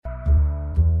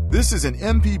This is an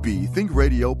MPB Think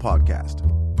Radio podcast.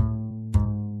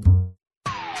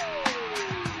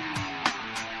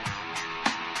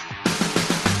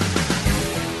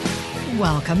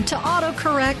 Welcome to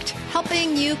AutoCorrect,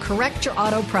 helping you correct your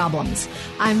auto problems.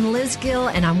 I'm Liz Gill,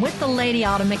 and I'm with the lady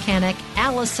auto mechanic,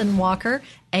 Allison Walker,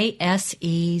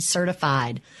 ASE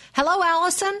certified. Hello,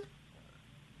 Allison.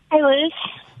 Hey, Liz.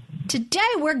 Today,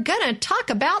 we're going to talk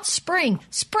about spring.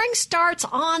 Spring starts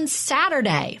on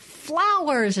Saturday.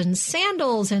 Flowers and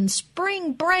sandals and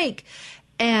spring break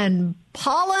and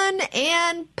pollen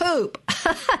and poop.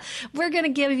 We're going to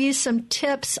give you some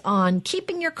tips on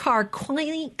keeping your car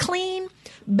clean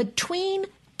between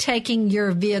taking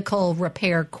your vehicle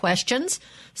repair questions.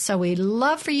 So we'd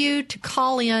love for you to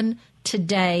call in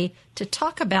today to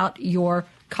talk about your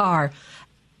car.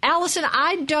 Allison,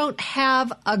 I don't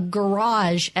have a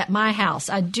garage at my house.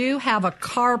 I do have a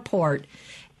carport.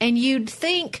 And you'd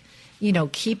think,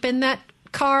 keeping that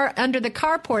car under the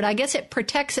carport, I guess it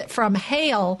protects it from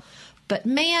hail. But,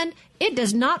 man, it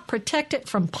does not protect it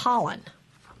from pollen.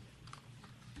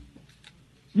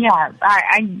 Yeah,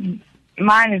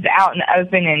 mine is out in the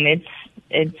open, and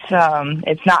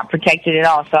it's not protected at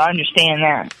all, so I understand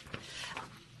that.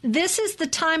 This is the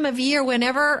time of year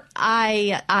whenever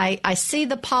I see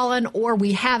the pollen or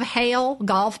we have hail,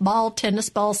 golf ball, tennis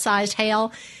ball sized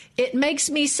hail, it makes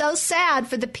me so sad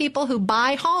for the people who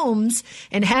buy homes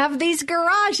and have these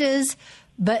garages,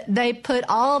 but they put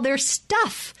all their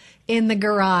stuff in the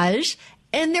garage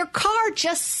and their car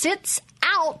just sits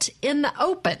out in the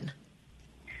open.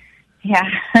 Yeah,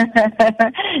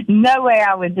 no way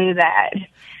I would do that.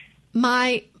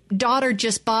 My daughter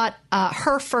just bought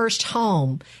her first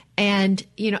home, and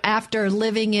after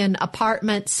living in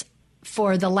apartments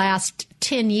for the last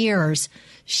 10 years,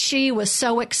 she was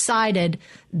so excited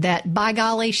that, by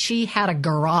golly, she had a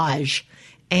garage.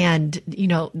 And,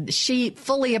 she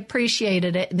fully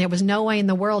appreciated it, and there was no way in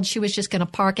the world she was just going to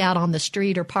park out on the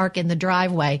street or park in the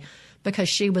driveway, because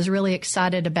she was really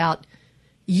excited about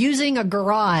using a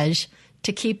garage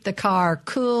to keep the car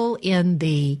cool in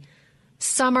the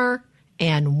summer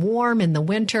and warm in the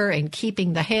winter, and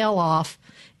keeping the hail off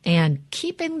and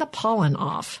keeping the pollen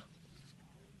off.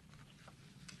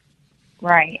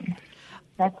 Right.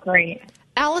 That's great.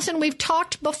 Allison, we've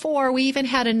talked before. We even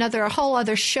had a whole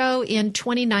other show in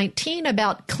 2019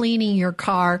 about cleaning your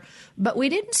car, but we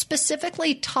didn't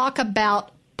specifically talk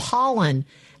about pollen.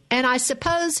 And I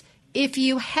suppose if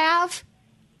you have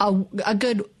a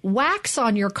good wax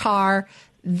on your car,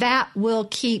 that will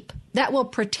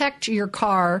protect your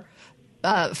car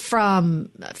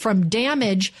from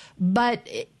damage. But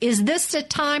is this the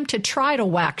time to try to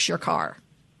wax your car?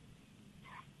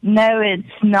 No, it's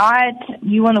not.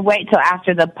 You want to wait till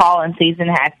after the pollen season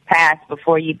has passed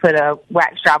before you put a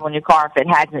wax job on your car if it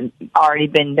hasn't already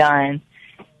been done.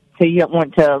 So you don't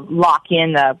want to lock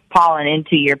in the pollen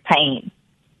into your paint.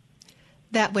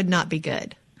 That would not be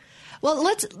good. Well,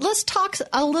 let's talk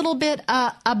a little bit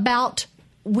about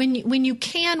when you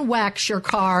can wax your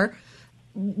car.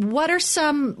 What are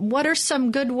some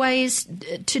good ways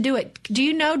to do it? Do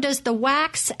you know, does the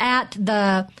wax at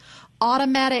the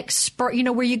automatic spray,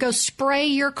 where you go spray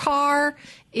your car,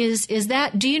 is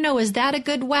that a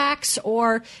good wax,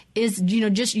 or is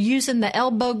just using the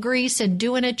elbow grease and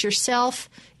doing it yourself,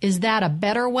 is that a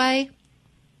better way?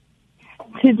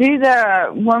 To do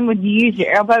the one would you use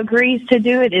your elbow grease to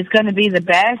do it is going to be the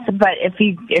best, but if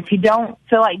you don't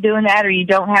feel like doing that, or you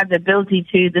don't have the ability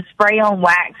to, the spray on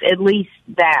wax, at least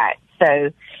that.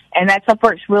 So, and that stuff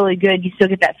works really good. You still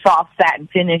get that soft satin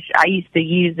finish. I used to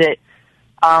use it.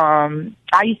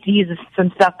 I used to use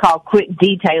some stuff called Quick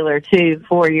Detailer too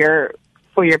for your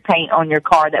paint on your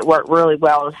car that worked really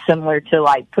well. It's similar to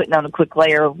like putting on a quick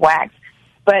layer of wax,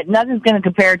 but nothing's going to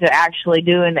compare to actually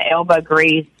doing the elbow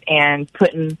grease and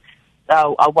putting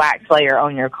a wax layer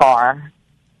on your car.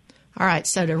 All right.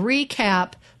 So to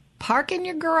recap, park in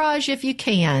your garage if you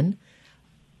can.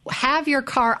 Have your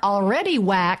car already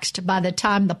waxed by the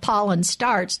time the pollen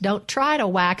starts. Don't try to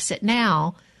wax it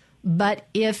now. But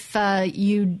if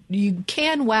you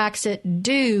can wax it,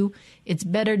 it's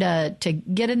better to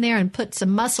get in there and put some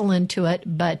muscle into it.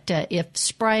 But if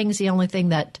spraying's the only thing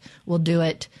that will do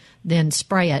it, then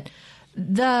spray it.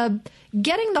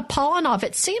 Getting the pollen off,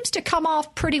 it seems to come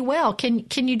off pretty well. Can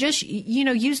you just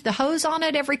use the hose on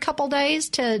it every couple days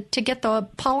to get the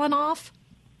pollen off?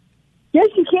 Yes,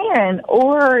 you can.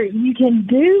 Or you can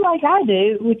do like I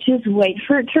do, which is wait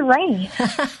for it to rain.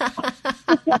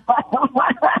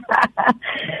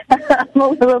 I'm a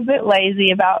little bit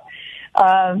lazy about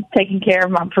taking care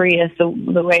of my Prius the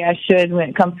way I should when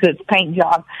it comes to its paint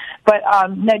job. But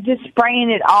no, just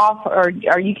spraying it off, or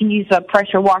you can use a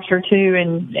pressure washer too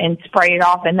and spray it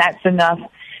off, and that's enough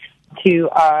to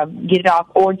get it off,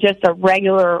 or just a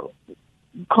regular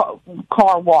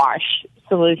car wash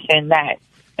solution that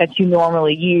you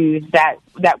normally use.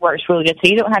 That works really good. So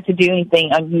you don't have to do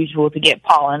anything unusual to get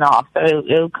pollen off, so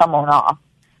it'll come on off.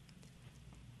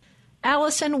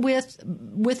 Allison,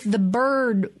 with the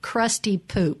bird crusty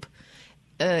poop,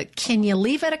 can you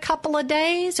leave it a couple of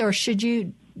days, or should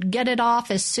you get it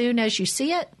off as soon as you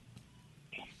see it?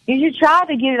 You should try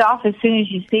to get it off as soon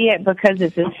as you see it because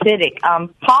it's acidic.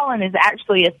 Pollen is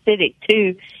actually acidic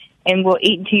too, and will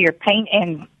eat into your paint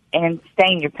and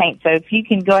stain your paint. So if you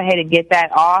can go ahead and get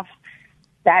that off,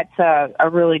 that's a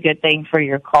really good thing for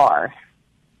your car.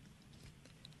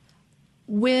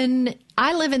 When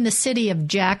I live in the city of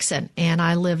Jackson, and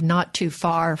I live not too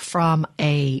far from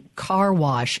a car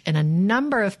wash, and a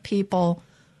number of people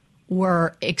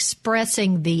were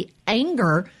expressing the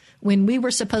anger when we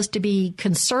were supposed to be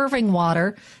conserving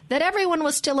water, that everyone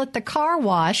was still at the car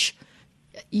wash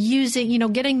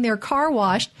getting their car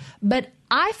washed. But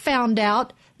I found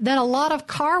out that a lot of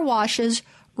car washes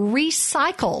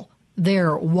recycle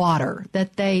their water,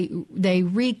 that they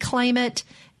reclaim it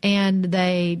and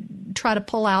they try to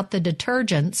pull out the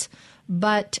detergents.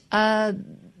 But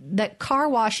that car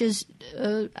washes,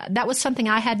 that was something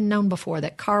I hadn't known before,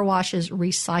 that car washes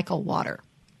recycle water.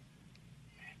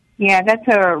 Yeah, that's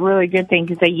a really good thing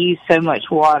because they use so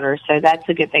much water, so that's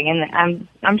a good thing. And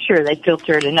I'm sure they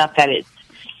filter it enough that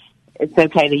it's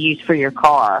okay to use for your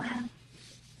car.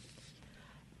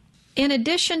 In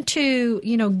addition to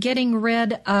getting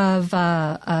rid of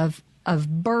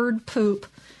bird poop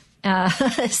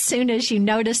as soon as you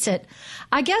notice it,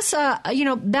 I guess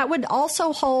that would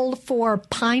also hold for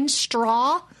pine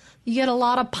straw. You get a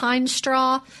lot of pine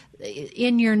straw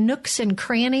in your nooks and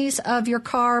crannies of your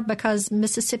car because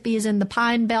Mississippi is in the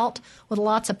pine belt with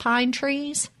lots of pine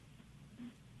trees.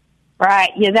 Right.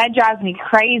 Yeah, that drives me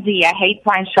crazy. I hate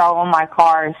pine straw on my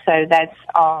car, so that's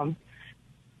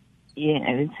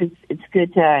it's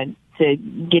good to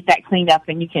get that cleaned up,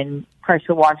 and you can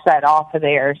pressure wash that off of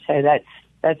there. So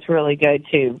that's really good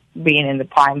too. Being in the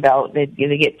pine belt, it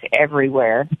gets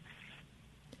everywhere.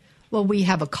 Well, we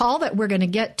have a call that we're going to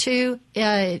get to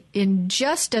in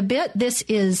just a bit. This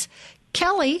is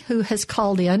Kelly, who has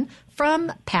called in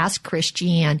from Pass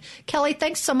Christian. Kelly,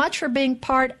 thanks so much for being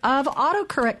part of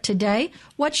AutoCorrect today.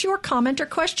 What's your comment or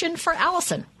question for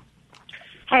Allison?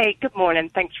 Hey, good morning.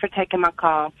 Thanks for taking my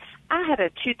call. I had a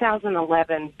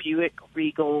 2011 Buick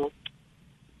Regal,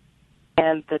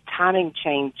 and the timing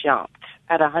chain jumped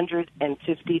at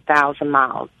 150,000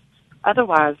 miles.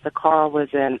 Otherwise, the car was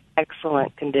in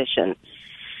excellent condition.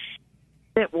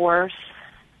 Is it worth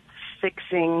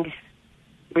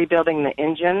rebuilding the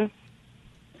engine,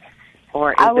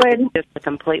 or is it just a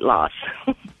complete loss?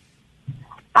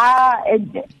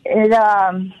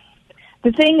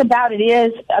 The thing about it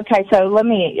is, okay, so let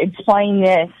me explain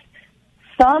this.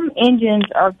 Some engines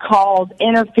are called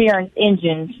interference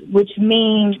engines, which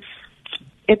means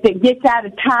if it gets out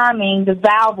of timing, the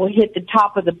valve will hit the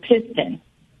top of the piston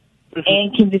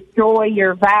and can destroy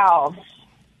your valves.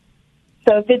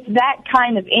 So if it's that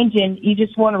kind of engine, you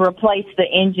just want to replace the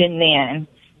engine then.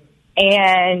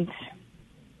 And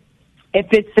if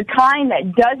it's the kind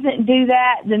that doesn't do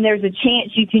that, then there's a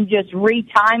chance you can just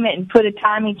retime it and put a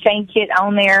timing chain kit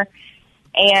on there,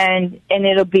 and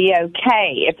it'll be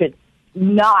okay if it's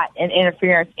not an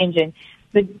interference engine.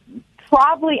 But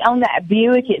probably on that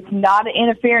Buick, it's not an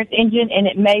interference engine, and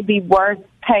it may be worth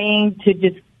paying to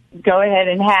just go ahead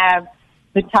and have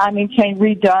the timing chain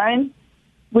redone,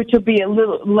 which will be a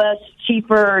little less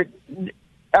cheaper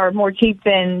or more cheap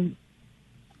than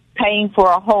paying for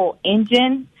a whole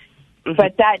engine. Mm-hmm.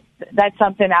 But that's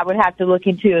something I would have to look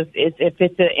into if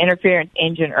it's an interference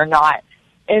engine or not.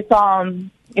 If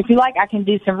you like, I can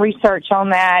do some research on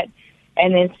that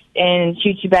and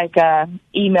shoot you back an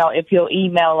email if you'll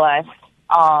email us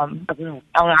on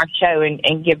our show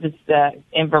and give us the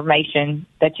information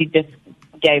that you just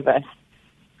gave us.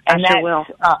 And I sure will.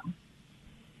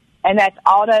 And that's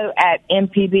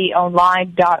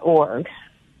auto@mpbonline.org.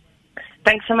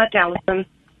 Thanks so much, Allison.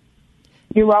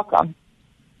 You're welcome.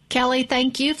 Kelly,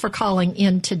 thank you for calling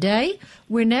in today.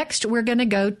 We're going to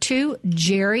go to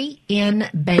Jerry in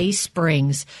Bay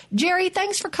Springs. Jerry,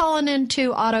 thanks for calling in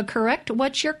to AutoCorrect.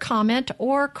 What's your comment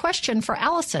or question for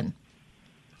Allison?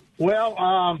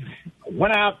 Well,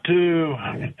 went out to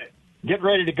get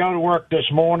ready to go to work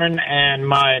this morning, and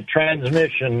my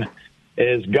transmission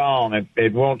is gone.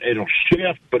 It'll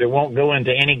shift, but it won't go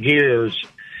into any gears.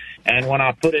 And when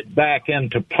I put it back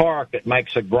into park, it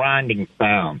makes a grinding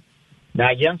sound.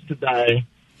 Now, yesterday,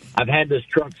 I've had this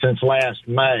truck since last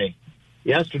May.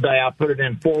 Yesterday, I put it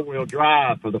in four-wheel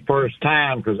drive for the first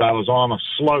time because I was on a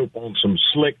slope on some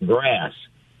slick grass.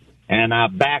 And I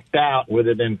backed out with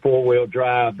it in four-wheel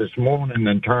drive this morning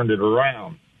and turned it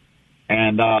around.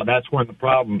 And that's when the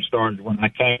problem started. When I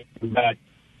came back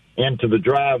into the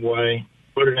driveway,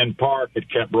 put it in park, it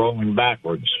kept rolling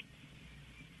backwards.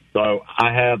 So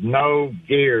I have no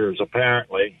gears,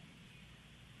 apparently,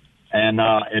 and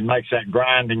it makes that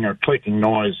grinding or clicking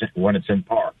noise when it's in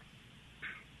park.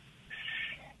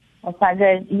 That's not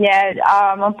good. Yeah,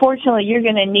 unfortunately, you're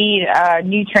going to need a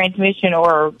new transmission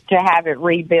or to have it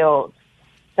rebuilt.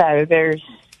 So there's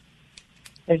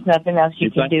nothing else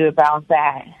you can do about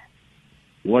that.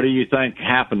 What do you think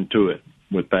happened to it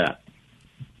with that?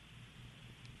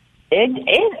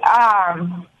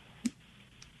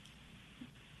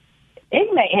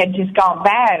 It may have just gone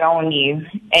bad on you,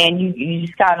 and you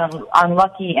just got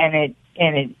unlucky, and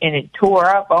it tore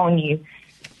up on you.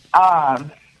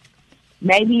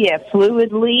 Maybe a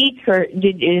fluid leak, or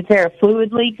is there a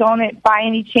fluid leak on it by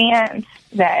any chance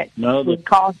that would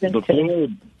cause it to?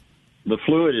 The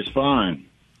fluid is fine.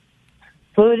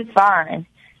 Fluid is fine.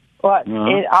 Well,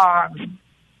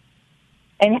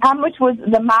 and how much was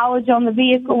the mileage on the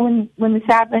vehicle when this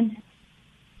happened?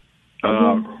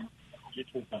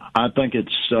 I think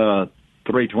it's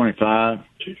 325.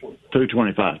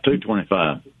 225.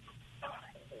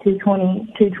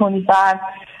 225.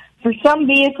 For some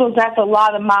vehicles, that's a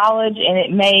lot of mileage, and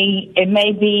it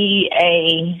may be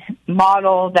a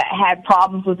model that had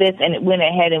problems with this, and it went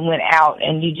ahead and went out,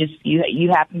 and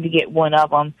you happen to get one of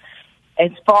them.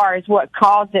 As far as what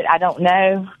caused it, I don't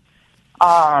know.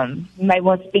 You may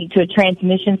want to speak to a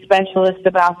transmission specialist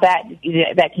about that.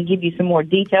 That can give you some more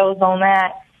details on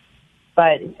that.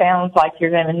 But it sounds like you're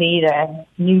going to need a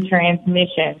new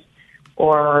transmission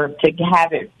or to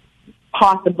have it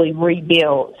possibly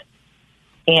rebuilt.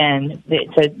 And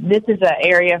so this is an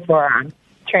area for a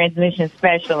transmission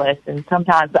specialist, and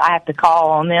sometimes I have to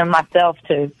call on them myself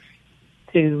to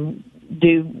do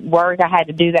work. I had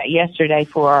to do that yesterday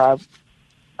for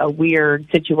a weird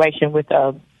situation with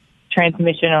a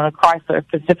transmission on a Chrysler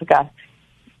Pacifica.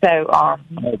 So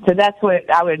that's what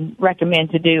I would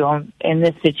recommend to do in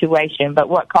this situation. But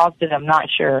what caused it, I'm not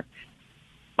sure.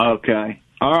 Okay.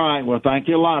 All right. Well, thank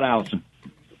you a lot, Allison.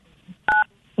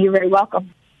 You're very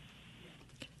welcome.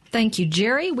 Thank you,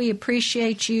 Jerry. We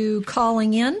appreciate you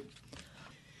calling in.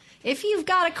 If you've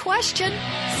got a question,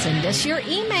 send us your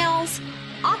emails.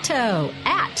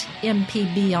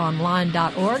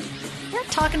 auto@mpbonline.org. We're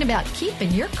talking about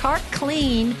keeping your car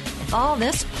clean with all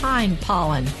this pine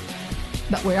pollen.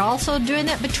 But we're also doing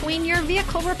that between your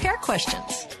vehicle repair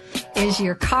questions. Is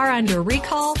your car under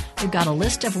recall? We've got a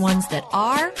list of ones that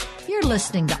are. You're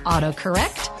listening to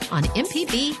AutoCorrect on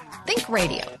MPB Think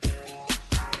Radio.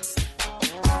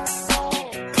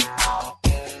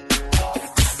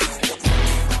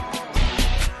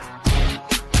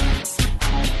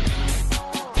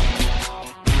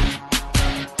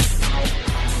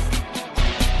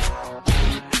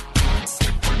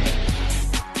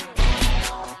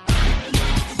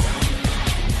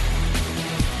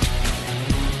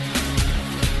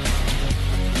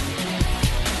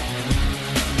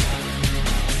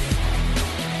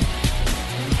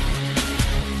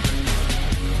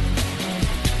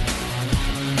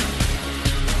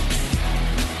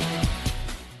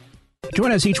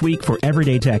 Join us each week for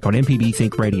Everyday Tech on MPB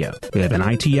Think Radio. We have an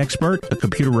IT expert, a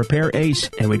computer repair ace,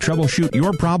 and we troubleshoot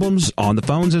your problems on the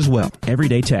phones as well.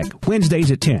 Everyday Tech,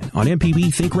 Wednesdays at 10 on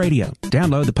MPB Think Radio.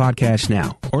 Download the podcast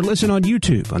now or listen on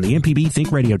YouTube on the MPB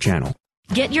Think Radio channel.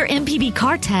 Get your MPB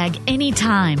car tag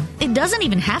anytime. It doesn't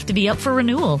even have to be up for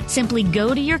renewal. Simply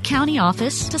go to your county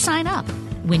office to sign up.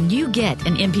 When you get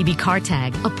an MPB car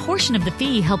tag, a portion of the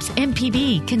fee helps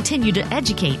MPB continue to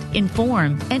educate,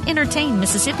 inform, and entertain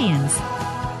Mississippians.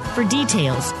 For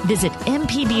details, visit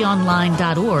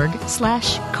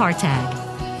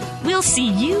mpbonline.org/cartag. We'll see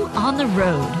you on the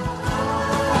road.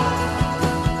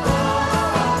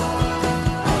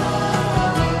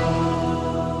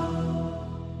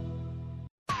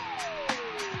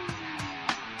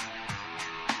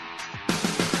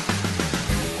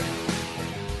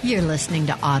 You're listening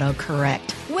to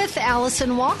AutoCorrect with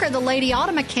Allison Walker, the Lady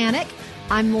Auto Mechanic.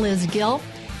 I'm Liz Gill.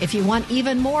 If you want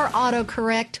even more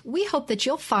AutoCorrect, we hope that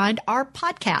you'll find our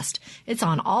podcast. It's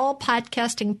on all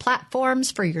podcasting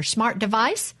platforms for your smart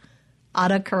device.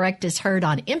 AutoCorrect is heard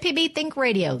on MPB Think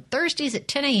Radio Thursdays at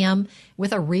 10 a.m.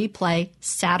 with a replay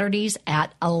Saturdays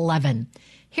at 11.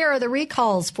 Here are the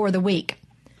recalls for the week.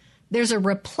 There's a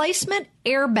replacement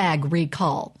airbag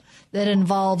recall. that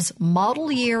involves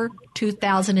model year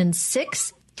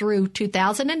 2006 through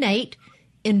 2008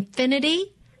 Infiniti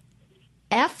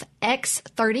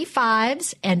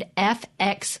FX35s and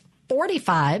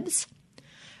FX45s.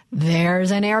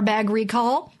 There's an airbag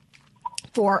recall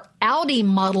for Audi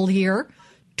model year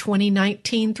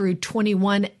 2019 through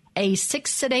 21 A6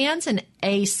 sedans and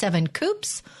A7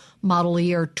 coupes, model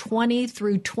year 20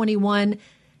 through 21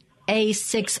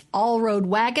 A6 all-road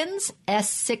wagons,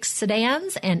 S6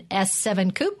 sedans, and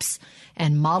S7 coupes,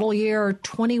 and model year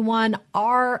 21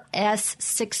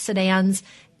 RS6 sedans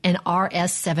and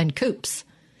RS7 coupes.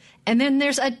 And then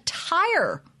there's a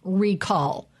tire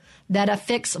recall that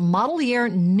affects model year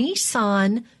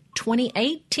Nissan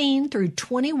 2018 through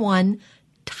 21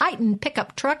 Titan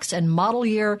pickup trucks and model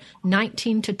year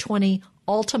 19 to 20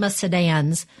 Altima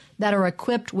sedans that are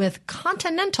equipped with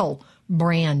Continental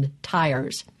brand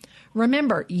tires.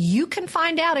 Remember, you can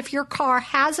find out if your car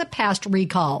has a past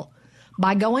recall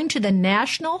by going to the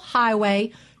National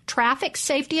Highway Traffic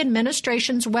Safety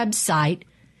Administration's website,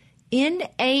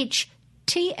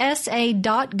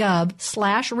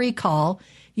 nhtsa.gov/recall.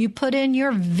 You put in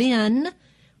your VIN,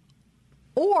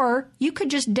 or you could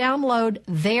just download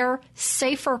their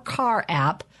Safer Car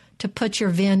app to put your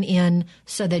VIN in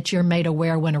so that you're made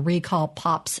aware when a recall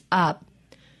pops up.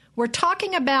 We're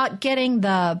talking about getting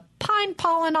the pine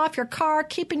pollen off your car,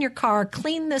 keeping your car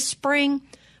clean this spring.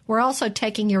 We're also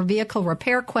taking your vehicle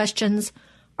repair questions.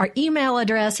 Our email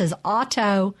address is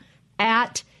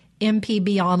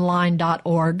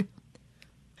auto@mpbonline.org.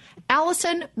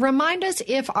 Allison, remind us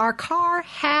if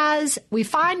we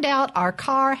find out our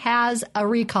car has a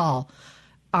recall.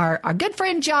 Our good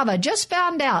friend Java just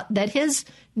found out that his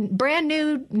brand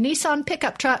new Nissan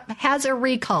pickup truck has a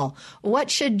recall. What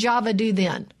should Java do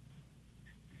then?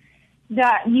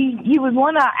 You would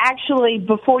want to actually,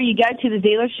 before you go to the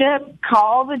dealership,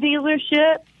 call the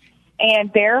dealership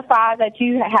and verify that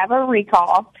you have a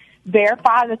recall.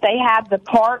 Verify that they have the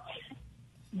parts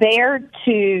there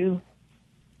to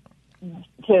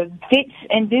fix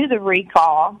and do the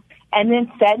recall, and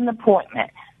then set an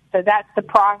appointment. So that's the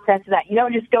process of that. You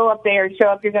don't just go up there and show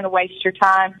up. You're going to waste your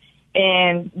time.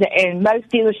 And most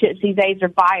dealerships these days are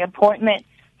by appointment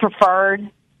preferred.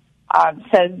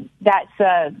 So that's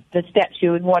the steps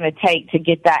you would want to take to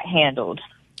get that handled.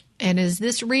 And is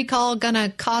this recall going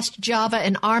to cost Java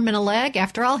an arm and a leg?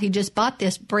 After all, he just bought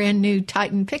this brand new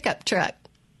Titan pickup truck.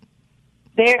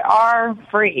 They are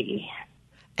free.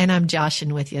 And I'm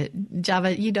joshing with you.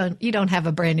 Java, you don't have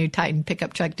a brand new Titan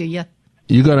pickup truck, do you?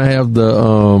 You're going to have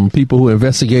the people who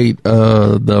investigate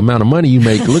the amount of money you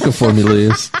make looking for me,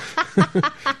 Liz.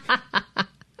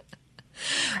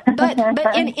 But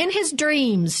in his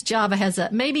dreams, Java has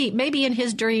maybe in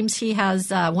his dreams he has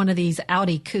one of these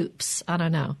Audi coupes. I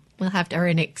don't know. We'll have to, or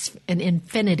an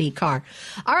Infiniti car.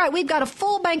 All right, we've got a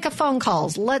full bank of phone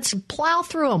calls. Let's plow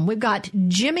through them. We've got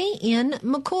Jimmy in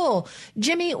McCool.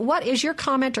 Jimmy, what is your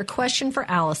comment or question for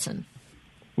Allison?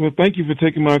 Well, thank you for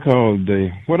taking my call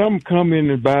today. What I'm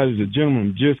commenting about is a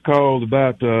gentleman just called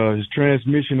about his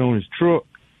transmission on his truck.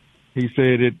 He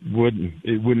said it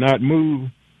would not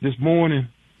move this morning.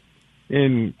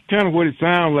 And kind of what it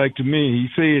sounded like to me, he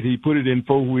said he put it in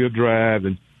four-wheel drive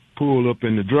and pulled up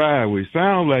in the driveway.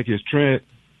 Sounds like his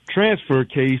transfer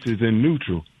case is in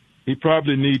neutral. He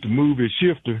probably need to move his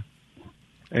shifter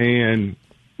and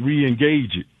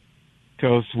re-engage it.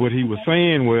 Because what he was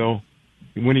saying, well,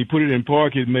 when he put it in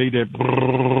park, it made that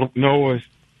noise,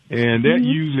 and that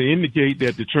usually indicates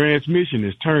that the transmission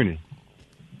is turning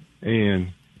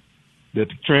and that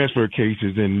the transfer case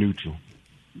is in neutral.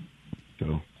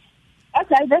 So.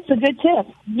 Okay, that's a good tip.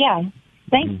 Yeah,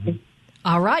 thank you.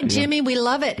 All right, Jimmy, we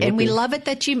love it. And we love it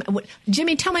that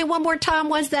Jimmy, tell me one more time,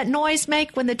 what does that noise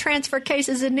make when the transfer case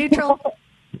is in neutral?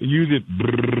 Use it.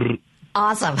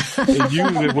 Awesome.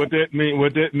 Usually what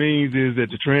that means is that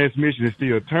the transmission is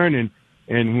still turning,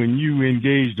 and when you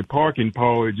engage the parking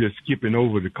power, it's just skipping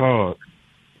over the car.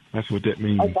 That's what that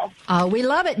means. Okay. We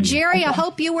love it. Jerry, I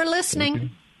hope you were listening.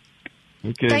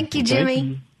 Okay. Thank you, Jimmy. Thank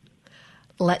you.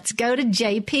 Let's go to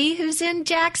JP, who's in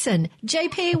Jackson.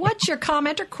 JP, what's your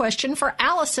comment or question for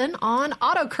Allison on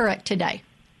AutoCorrect today?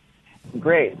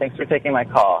 Great. Thanks for taking my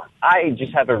call. I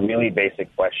just have a really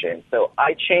basic question. So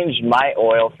I changed my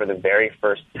oil for the very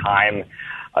first time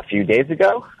a few days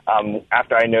ago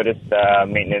after I noticed the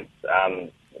maintenance,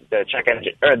 the check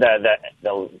engine, or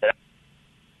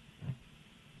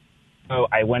so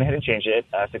I went ahead and changed it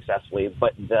successfully,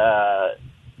 but the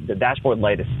dashboard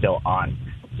light is still on.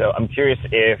 So I'm curious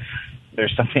if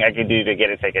there's something I can do to get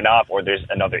it taken off, or there's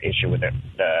another issue with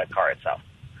the car itself.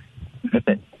 That's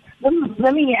it.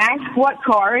 Let me ask, what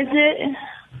car is it?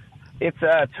 It's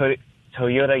a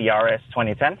Toyota Yaris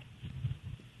 2010.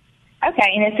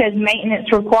 Okay, and it says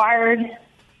maintenance required?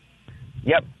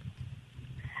 Yep.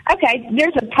 Okay,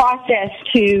 there's a process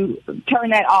to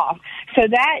turn that off. So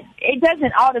that it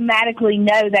doesn't automatically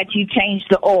know that you changed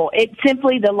the oil.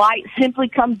 The light simply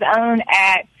comes on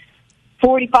at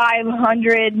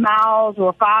 4,500 miles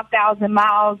or 5,000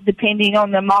 miles, depending on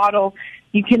the model.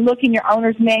 You can look in your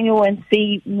owner's manual and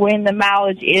see when the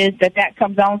mileage is that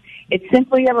comes on. It's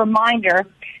simply a reminder.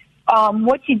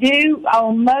 What you do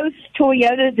on most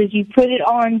Toyotas is you put it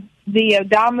on the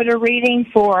odometer reading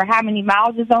for how many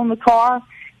miles is on the car,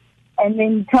 and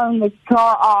then you turn the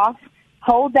car off.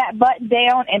 Hold that button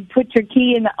down and put your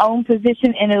key in the on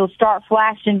position, and it'll start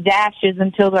flashing dashes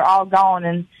until they're all gone,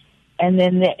 and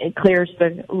then it clears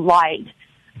the light.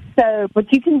 So,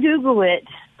 but you can Google it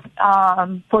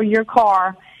for your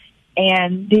car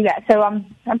and do that. So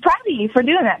I'm proud of you for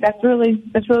doing that. That's really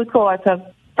cool. It's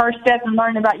a first step in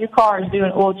learning about your car is doing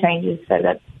oil changes. So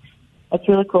that's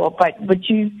really cool. But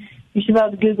you should be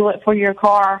able to Google it for your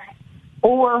car,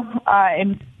 or I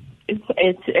think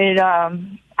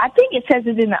it says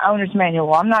it in the owner's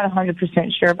manual. I'm not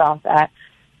 100% sure about that,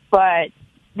 but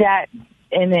that,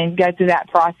 and then go through that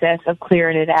process of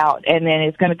clearing it out, and then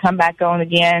it's going to come back on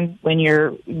again when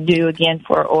you're due again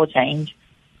for oil change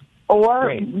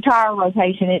or tire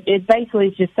rotation. It basically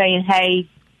is just saying, hey,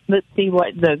 let's see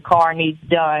what the car needs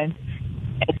done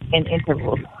in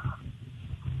intervals.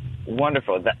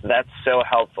 Wonderful. That's so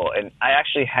helpful. And I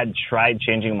actually had tried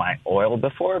changing my oil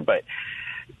before, but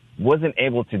wasn't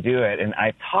able to do it. And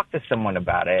I talked to someone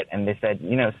about it, and they said,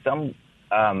 some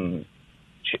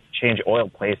change oil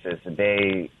places,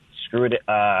 they screwed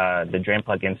the drain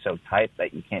plug in so tight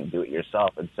that you can't do it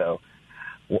yourself. And so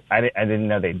I didn't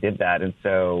know they did that. And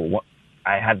so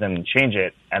I had them change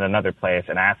it at another place,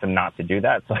 and I asked them not to do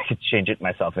that so I could change it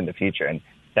myself in the future. And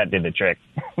that did the trick.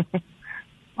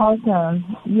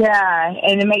 Awesome. Yeah,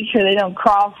 and to make sure they don't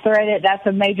cross-thread it, that's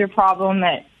a major problem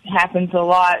that happens a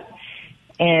lot.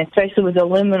 And especially with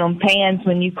aluminum pans,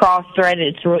 when you cross-thread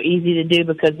it, it's real easy to do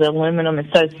because the aluminum is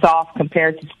so soft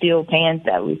compared to steel pans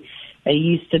that they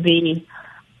used to be.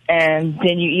 And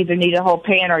then you either need a whole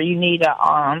pan or you need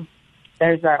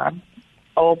there's a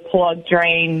old plug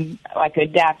drain, like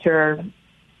adapter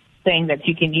thing that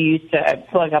you can use to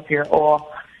plug up your oil.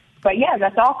 But yeah,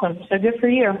 that's awesome. So good for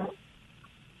you.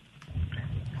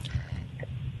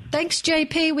 Thanks,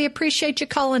 JP. We appreciate you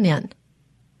calling in.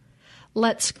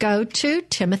 Let's go to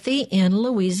Timothy in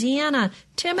Louisiana.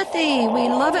 Timothy, we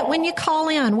love it when you call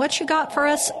in. What you got for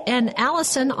us and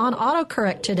Allison on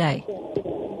AutoCorrect today?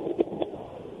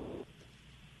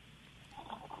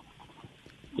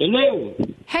 Hello.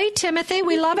 Hey, Timothy,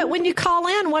 we love it when you call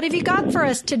in. What have you got for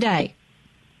us today?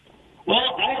 Well,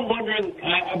 I'm wondering,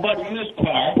 I bought a used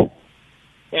car,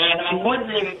 and I'm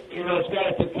wondering, it's got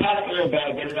a Takata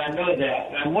airbag in it, I know that.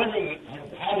 And I'm wondering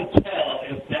how to tell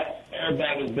if that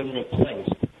airbag has been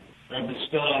replaced or if it's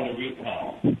still on the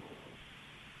recall.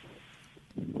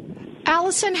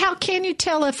 Allison, how can you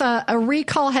tell if a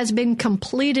recall has been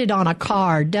completed on a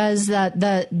car? Does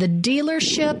the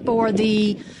dealership or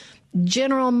the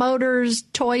General Motors,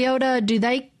 Toyota, do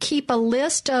they keep a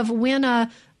list of when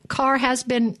a car has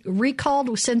been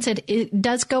recalled, since it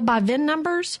does go by VIN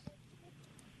numbers?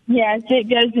 Yes, it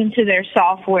goes into their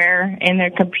software in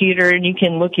their computer, and you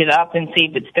can look it up and see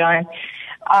if it's done.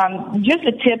 Just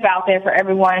a tip out there for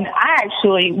everyone.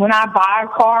 When I buy a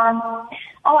car,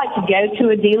 I like to go to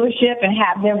a dealership and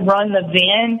have them run the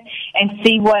VIN and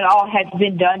see what all has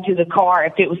been done to the car,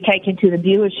 if it was taken to the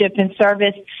dealership in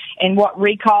service, and what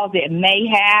recalls it may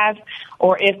have,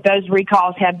 or if those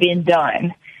recalls have been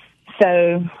done.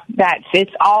 So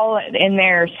it's all in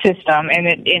their system,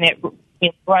 and it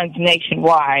runs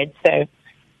nationwide. So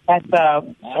that's a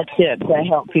tip to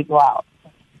help people out.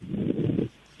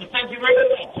 Thank you very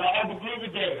much. I have a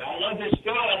great day. I love this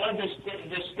show. I love this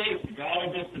station. God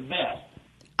is just the best.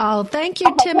 Oh, thank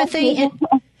you, Timothy.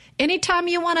 Anytime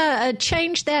you want to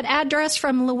change that address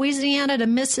from Louisiana to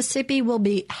Mississippi, we'll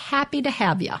be happy to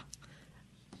have you.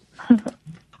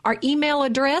 Our email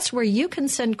address where you can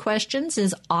send questions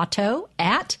is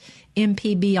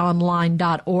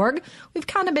auto@mpbonline.org. We've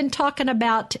kind of been talking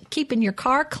about keeping your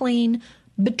car clean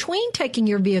between taking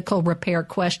your vehicle repair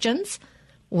questions.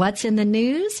 What's in the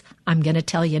news? I'm going to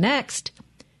tell you next.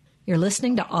 You're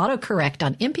listening to AutoCorrect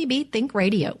on MPB Think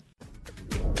Radio.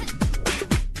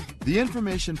 The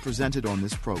information presented on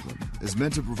this program is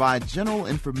meant to provide general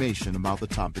information about the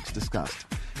topics discussed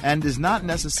and is not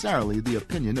necessarily the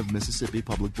opinion of Mississippi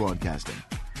Public Broadcasting.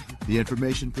 The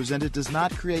information presented does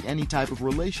not create any type of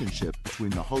relationship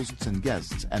between the hosts and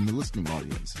guests and the listening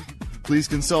audience. Please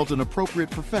consult an appropriate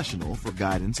professional for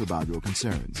guidance about your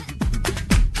concerns.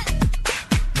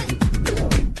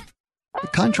 Did a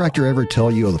contractor ever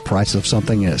tell you the price of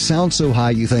something and it sounds so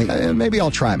high you think, maybe I'll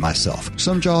try it myself?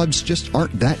 Some jobs just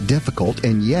aren't that difficult,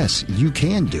 and yes, you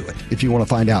can do it. If you want to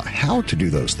find out how to do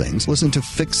those things, listen to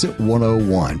Fix It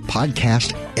 101,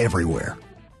 podcast everywhere.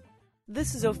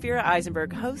 This is Ophira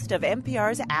Eisenberg, host of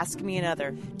NPR's Ask Me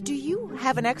Another. Do you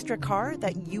have an extra car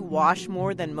that you wash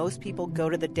more than most people go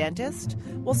to the dentist?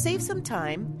 Well, save some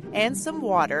time and some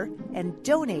water and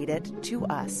donate it to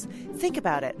us. Think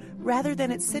about it. Rather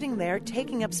than it sitting there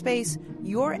taking up space,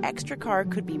 your extra car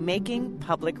could be making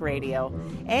public radio.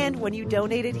 And when you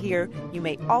donate it here, you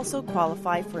may also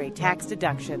qualify for a tax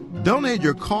deduction. Donate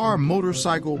your car,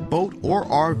 motorcycle, boat, or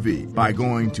RV by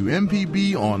going to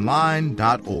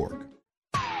mpbonline.org.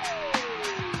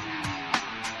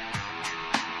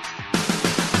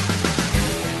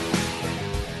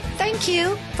 Thank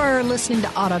you for listening to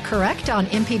AutoCorrect on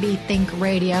MPB Think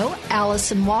Radio.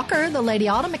 Allison Walker, the Lady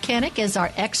Auto Mechanic, is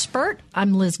our expert.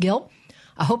 I'm Liz Gill.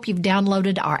 I hope you've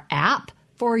downloaded our app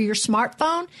for your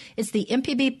smartphone. It's the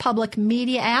MPB Public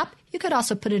Media app. You could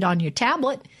also put it on your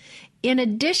tablet. In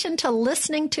addition to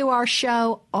listening to our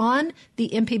show on the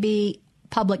MPB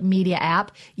Public Media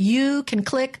app, you can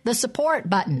click the support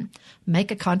button.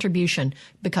 Make a contribution,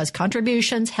 because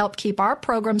contributions help keep our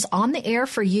programs on the air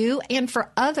for you and for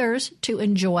others to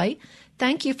enjoy.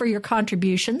 Thank you for your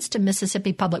contributions to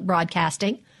Mississippi Public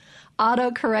Broadcasting.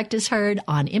 AutoCorrect is heard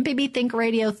on MPB Think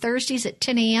Radio Thursdays at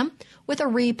 10 a.m. with a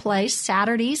replay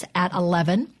Saturdays at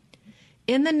 11.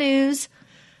 In the news,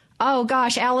 oh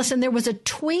gosh, Allison, there was a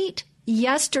tweet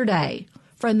yesterday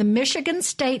from the Michigan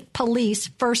State Police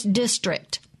 1st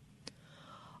District.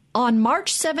 On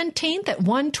March 17th at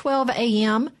 1:12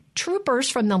 a.m., troopers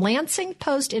from the Lansing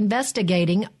Post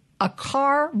investigating a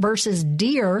car versus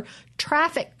deer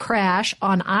traffic crash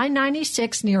on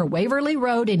I-96 near Waverly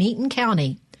Road in Eaton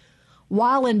County.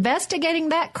 While investigating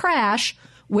that crash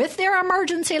with their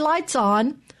emergency lights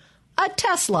on, a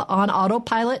Tesla on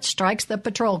autopilot strikes the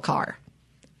patrol car.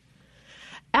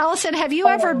 Allison, have you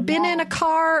ever been in a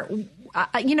car?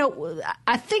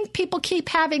 I think people keep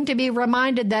having to be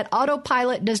reminded that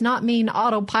autopilot does not mean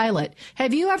autopilot.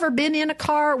 Have you ever been in a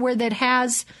car where that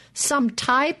has some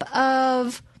type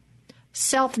of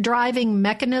self-driving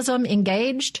mechanism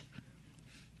engaged?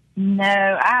 No,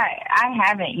 I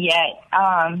haven't yet.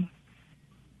 I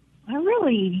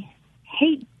really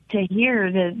hate to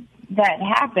hear that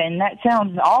happen. That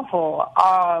sounds awful.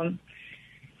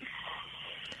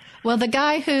 Well, the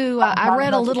guy who I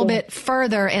read a little bit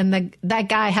further, and that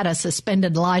guy had a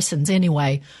suspended license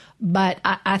anyway. But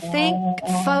I think,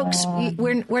 folks,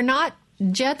 we're not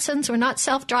Jetsons, we're not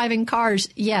self-driving cars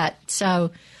yet. So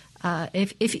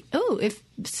if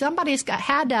somebody's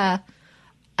had a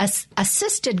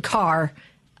assisted car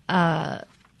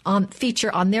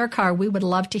feature on their car, we would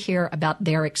love to hear about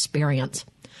their experience.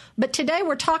 But today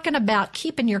we're talking about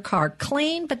keeping your car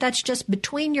clean, but that's just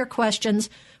between your questions.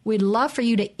 We'd love for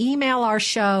you to email our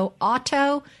show,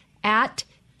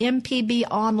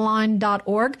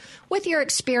 auto@mpbonline.org, with your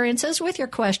experiences, with your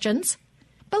questions.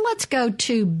 But let's go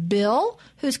to Bill,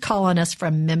 who's calling us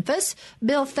from Memphis.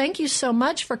 Bill, thank you so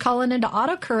much for calling into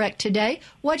AutoCorrect today.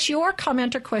 What's your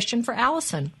comment or question for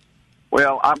Allison?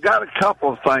 Well, I've got a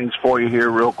couple of things for you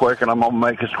here real quick, and I'm going to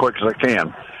make it as quick as I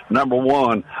can. Number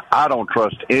one, I don't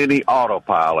trust any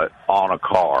autopilot on a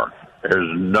car.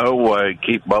 There's no way.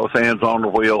 Keep both hands on the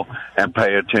wheel and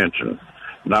pay attention.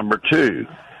 Number two,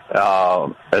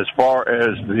 as far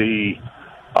as the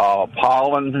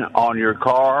pollen on your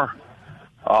car,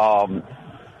 a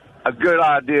good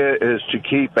idea is to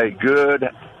keep a good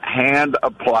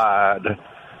hand-applied,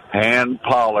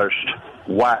 hand-polished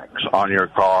wax on your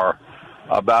car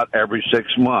about every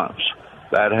 6 months.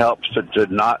 That helps to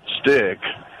not stick,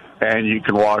 and you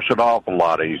can wash it off a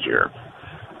lot easier.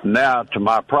 Now to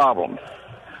my problem.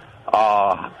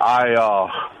 I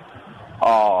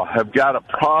have got a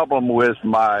problem with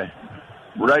my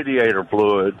radiator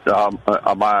fluid,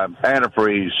 my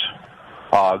antifreeze,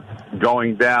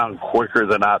 going down quicker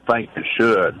than I think it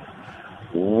should.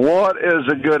 What is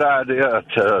a good idea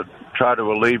to try to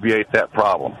alleviate that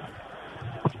problem?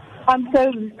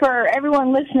 So for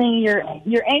everyone listening,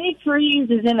 your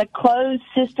antifreeze is in a closed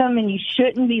system, and you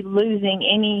shouldn't be losing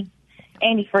any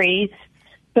antifreeze.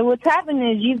 So what's happening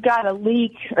is you've got a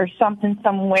leak or something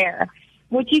somewhere.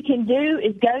 What you can do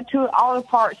is go to an auto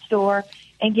parts store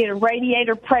and get a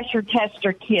radiator pressure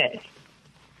tester kit.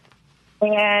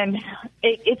 And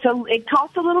it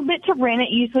costs a little bit to rent it,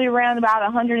 usually around about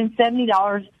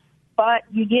 $170, but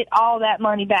you get all that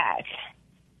money back.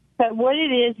 So what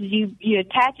it is you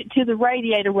attach it to the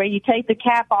radiator where you take the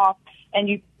cap off and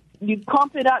you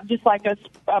pump it up just like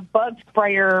a bug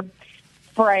sprayer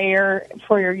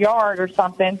for your yard or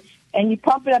something. And you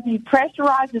pump it up and you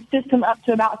pressurize the system up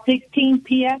to about 16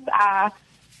 psi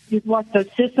is what the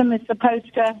system is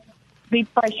supposed to be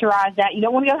pressurized at. You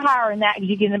don't want to go higher than that because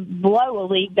you're going to blow a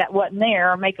leak that wasn't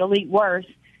there or make a leak worse.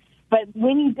 But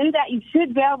when you do that, you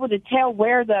should be able to tell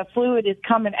where the fluid is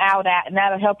coming out at, and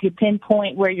that'll help you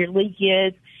pinpoint where your leak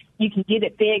is. You can get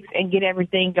it fixed and get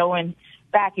everything going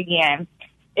back again.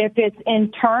 If it's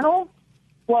internal,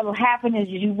 what will happen is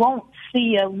you won't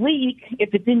see a leak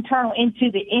if it's internal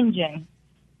into the engine.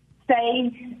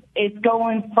 Say it's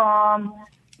going from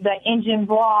the engine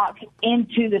block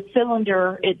into the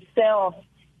cylinder itself,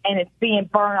 and it's being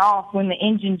burned off when the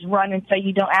engine's running, so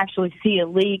you don't actually see a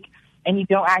leak. And you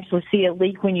don't actually see a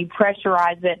leak when you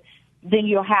pressurize it, then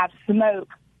you'll have smoke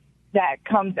that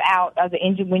comes out of the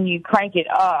engine when you crank it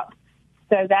up.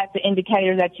 So that's an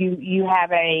indicator that you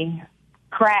have a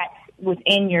crack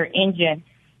within your engine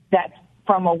that's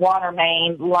from a water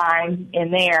main line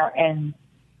in there, and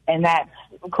that's,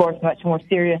 of course, much more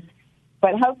serious.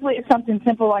 But hopefully it's something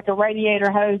simple like a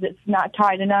radiator hose that's not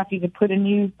tight enough. You can put a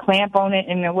new clamp on it,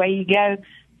 and away you go,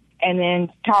 and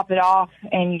then top it off,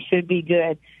 and you should be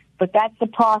good. But that's the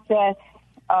process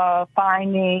of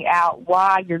finding out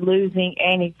why you're losing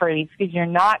antifreeze, because you're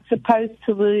not supposed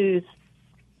to lose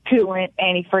coolant,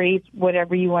 antifreeze,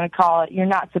 whatever you want to call it. You're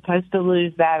not supposed to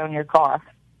lose that on your car.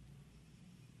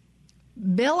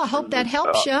 Bill, I hope that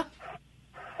helps you.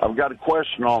 I've got a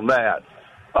question on that.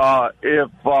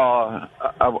 If on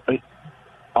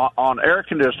air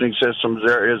conditioning systems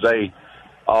there is an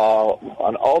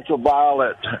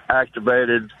ultraviolet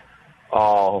activated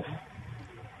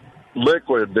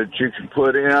liquid that you can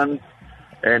put in,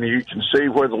 and you can see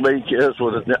where the leak is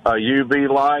with a UV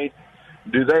light.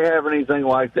 Do they have anything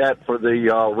like that for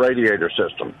the radiator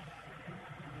system?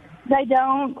 They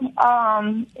don't.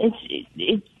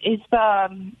 It's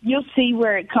you'll see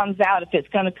where it comes out. If it's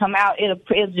going to come out, it'll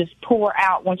just pour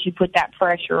out once you put that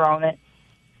pressure on it.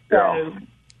 So,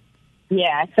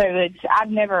 yeah. So I've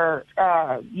never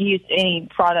used any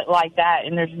product like that,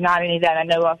 and there's not any that I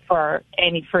know of for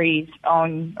antifreeze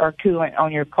or coolant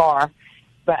on your car.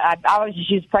 But I always just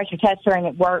use pressure tester, and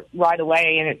it worked right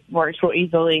away, and it works real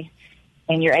easily,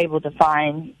 and you're able to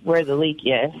find where the leak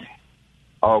is.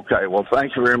 Okay, well,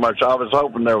 thank you very much. I was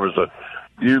hoping there was a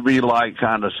UV light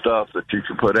kind of stuff that you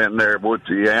could put in there with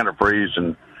the antifreeze,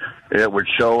 and it would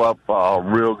show up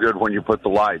real good when you put the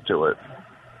light to it.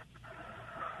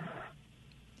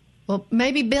 Well,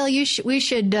 maybe Bill, we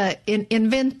should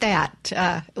invent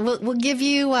that. We'll give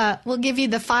you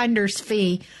the finder's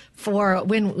fee for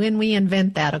when we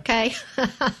invent that. Okay.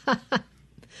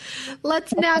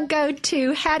 Let's now go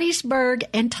to Hattiesburg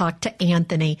and talk to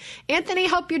Anthony. Anthony,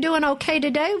 hope you're doing okay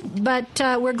today, but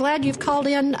we're glad you've called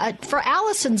in for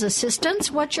Allison's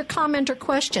assistance. What's your comment or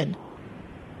question?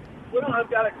 Well, I've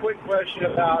got a quick question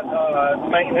about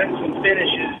maintenance and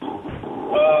finishes.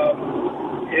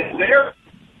 Is there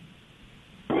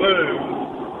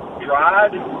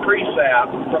dried tree sap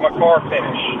from a car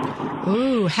finish?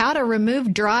 Ooh, how to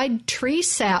remove dried tree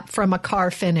sap from a car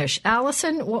finish.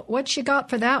 Allison, what you got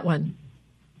for that one?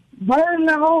 Burn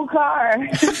the whole car.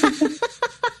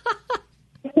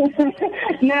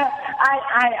 No,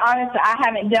 I honestly, I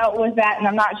haven't dealt with that, and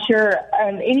I'm not sure.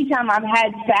 Anytime I've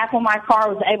had sap on my car, I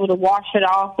was able to wash it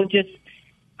off with just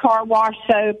car wash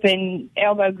soap and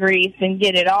elbow grease and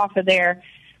get it off of there.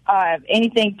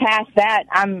 Anything past that,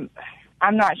 I'm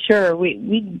not sure.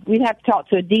 We'd have to talk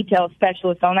to a detail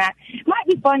specialist on that. It might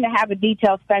be fun to have a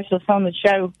detail specialist on the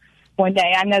show one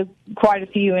day. I know quite a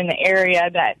few in the area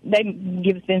that they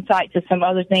give us insight to some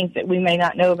other things that we may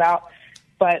not know about.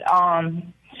 But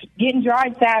getting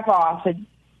dried sap off, it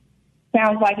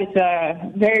sounds like it's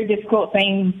a very difficult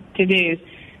thing to do.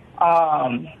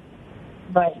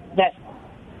 But that's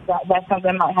something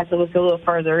I might have to look a little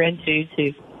further into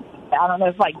too. I don't know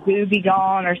if like Goo Be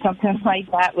Gone or something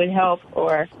like that would help,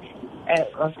 or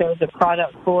if there was a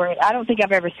product for it. I don't think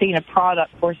I've ever seen a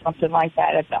product for something like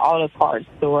that at the auto parts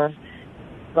store.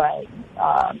 But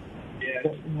I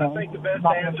think the best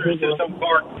answer is just don't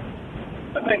park.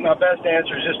 I think my best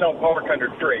answer is just don't park under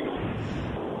trees.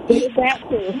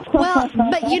 Well,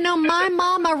 but my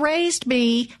mama raised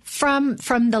me from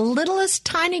the littlest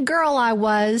tiny girl I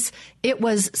was. It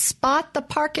was spot the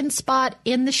parking spot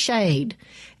in the shade.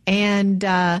 And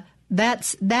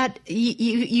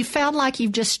you found like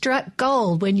you've just struck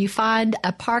gold when you find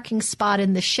a parking spot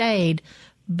in the shade,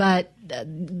 but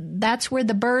that's where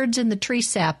the birds and the tree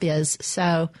sap is.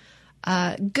 So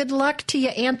good luck to you,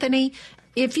 Anthony.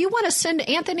 If you want to send,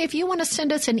 Anthony, if you want to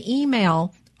send us an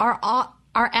email, our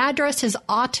address is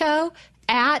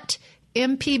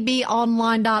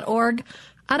auto@mpbonline.org.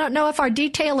 I don't know if our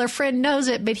detailer friend knows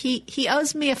it, but he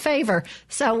owes me a favor.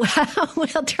 So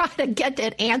we'll try to get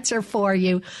an answer for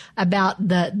you about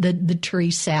the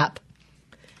tree sap.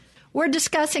 We're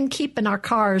discussing keeping our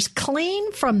cars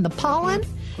clean from the pollen,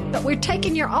 but we're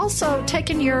also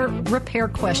taking your repair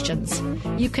questions.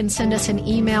 You can send us an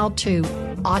email to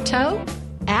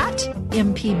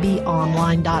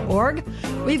auto@mpbonline.org.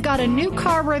 We've got a new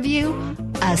car review,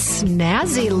 a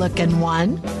snazzy-looking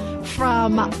one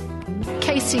from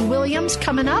Casey Williams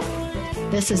coming up.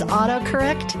 This is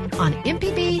AutoCorrect on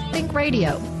MPB Think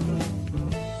Radio.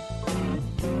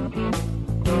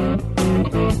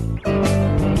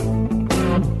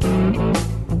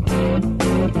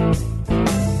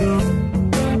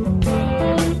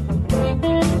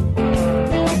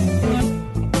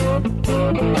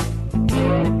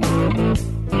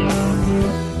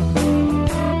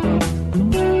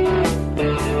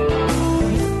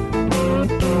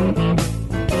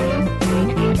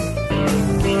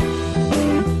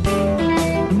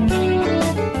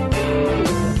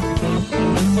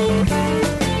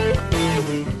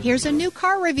 Here's a new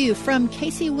car review from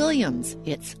Casey Williams.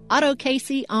 It's Auto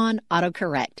Casey on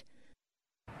AutoCorrect.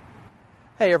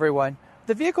 Hey everyone.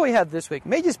 The vehicle we have this week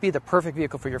may just be the perfect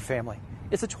vehicle for your family.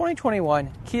 It's a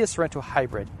 2021 Kia Sorento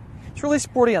Hybrid. It's really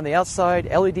sporty on the outside,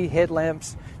 LED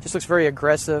headlamps, just looks very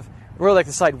aggressive. I really like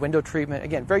the side window treatment.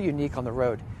 Again, very unique on the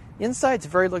road. Inside, it's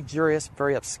very luxurious,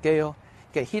 very upscale.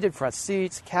 You got heated front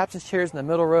seats, captain's chairs in the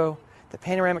middle row, the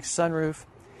panoramic sunroof,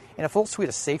 and a full suite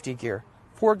of safety gear.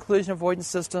 4 collision avoidance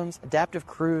systems, adaptive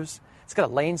cruise. It's got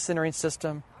a lane centering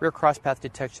system, rear cross-path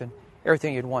detection,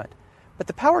 everything you'd want. But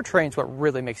the powertrain is what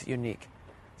really makes it unique.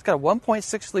 It's got a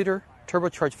 1.6-liter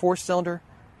turbocharged 4-cylinder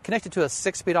connected to a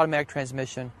 6-speed automatic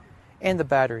transmission and the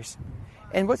batteries.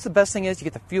 And what's the best thing is you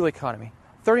get the fuel economy.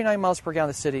 39 miles per gallon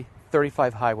in the city,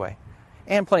 35 highway.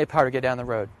 And plenty of power to get down the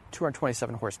road,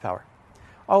 227 horsepower.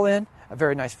 All in, a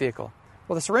very nice vehicle.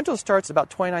 Well, the Sorento starts about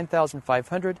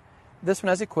 $29,500. This one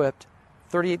has equipped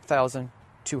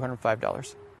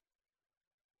 $38,205.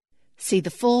 See the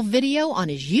full video on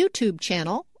his YouTube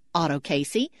channel, Auto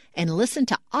Casey, and listen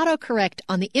to AutoCorrect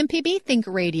on the MPB Think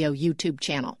Radio YouTube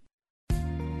channel.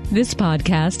 This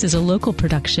podcast is a local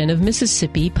production of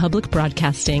Mississippi Public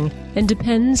Broadcasting and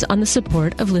depends on the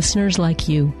support of listeners like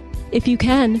you. If you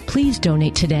can, please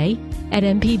donate today at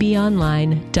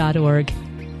mpbonline.org.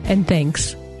 And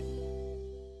thanks.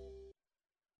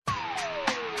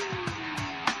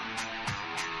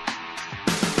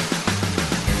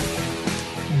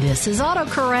 This is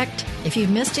AutoCorrect. If you've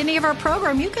missed any of our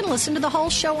program, you can listen to the whole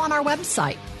show on our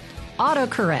website,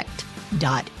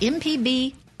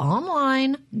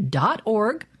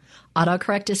 autocorrect.mpbonline.org.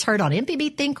 AutoCorrect is heard on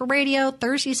MPB Think Radio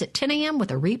Thursdays at 10 a.m.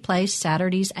 with a replay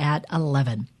Saturdays at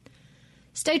 11.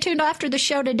 Stay tuned after the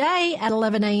show today at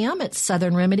 11 a.m. It's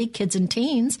Southern Remedy Kids and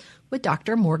Teens with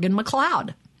Dr. Morgan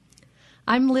McLeod.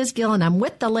 I'm Liz Gill, and I'm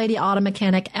with the Lady Auto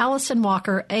Mechanic, Allison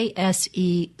Walker,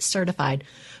 ASE certified.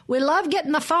 We love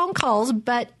getting the phone calls,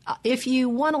 but if you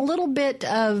want a little bit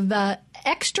of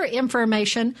extra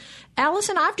information,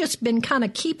 Allison, I've just been kind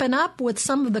of keeping up with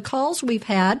some of the calls we've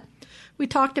had. We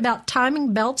talked about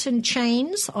timing belts and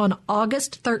chains on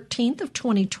August 13th of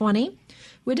 2020.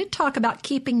 We did talk about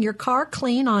keeping your car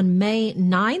clean on May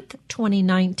 9th,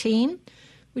 2019.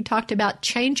 We talked about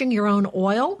changing your own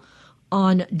oil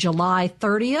on July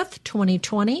 30th,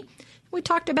 2020. We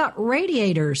talked about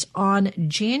radiators on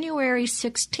January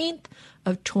 16th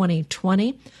of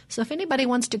 2020. So if anybody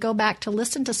wants to go back to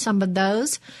listen to some of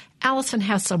those, Allison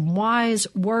has some wise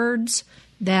words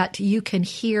that you can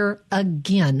hear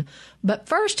again. But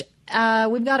first,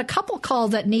 we've got a couple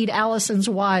calls that need Allison's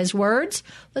wise words.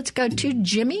 Let's go to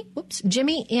Jimmy.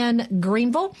 Jimmy in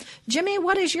Greenville. Jimmy,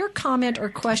 what is your comment or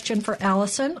question for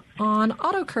Allison on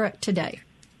AutoCorrect today?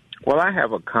 Well, I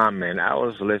have a comment. I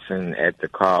was listening at the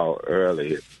call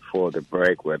earlier before the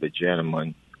break where the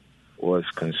gentleman was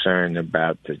concerned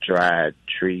about the dried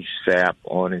tree sap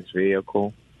on his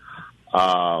vehicle.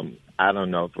 I don't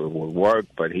know if it would work,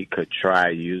 but he could try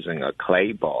using a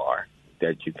clay bar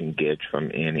that you can get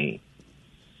from any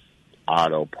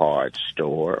auto parts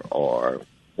store or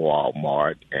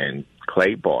Walmart and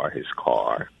clay bar his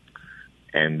car,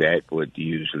 and that would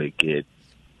usually get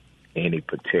any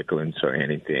particulates or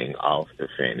anything off the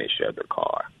finish of the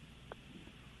car.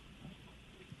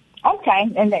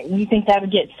 Okay, and you think that would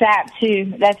get sap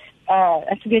too? That's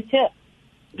a good tip.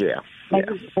 Yeah. Yeah,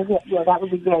 that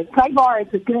would be good. Clay bar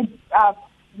is a good.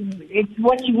 It's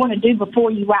what you want to do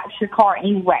before you wax your car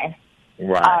anyway.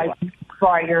 Right.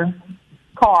 For your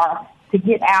car to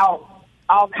get out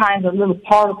all kinds of little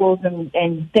particles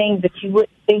and things that you wouldn't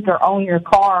think are on your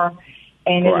car,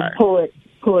 and it would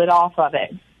pull it off of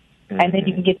it. And then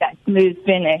you can get that smooth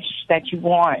finish that you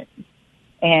want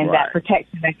and that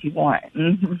protection that you want.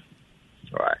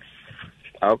 Right.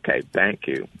 Okay, thank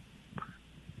you.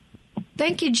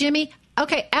 Thank you, Jimmy.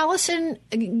 Okay, Allison,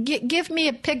 give me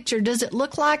a picture. Does it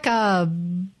look like a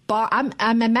bar?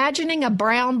 I'm imagining a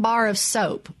brown bar of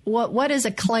soap. What is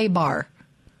a clay bar?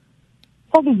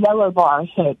 It's like a yellow bar of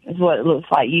soap is what it looks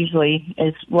like usually,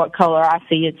 is what color I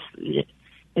see.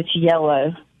 It's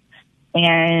yellow.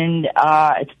 And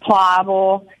it's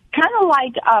pliable, kind of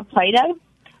like Play-Doh.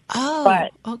 Oh,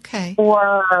 but okay.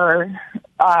 Or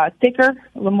thicker,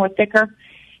 a little more thicker.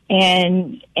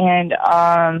 And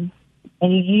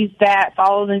you use that,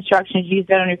 follow the instructions, use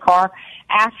that on your car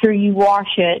after you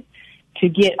wash it to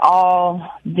get all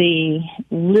the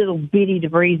little bitty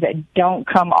debris that don't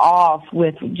come off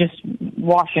with just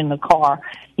washing the car.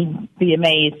 You'd be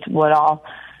amazed what all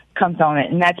comes on it,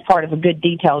 and that's part of a good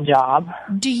detail job.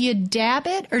 Do you dab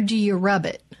it or do you rub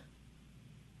it?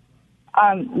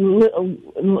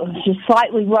 Just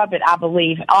slightly rub it, I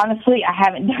believe. Honestly, I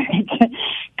haven't done it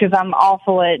because I'm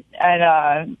awful at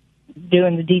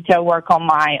doing the detail work on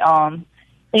my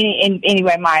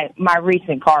anyway, my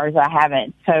recent cars I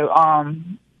haven't. So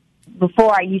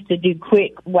before I used to do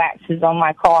quick waxes on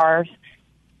my cars,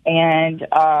 and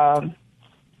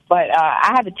but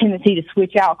I have a tendency to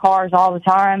switch out cars all the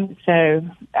time. So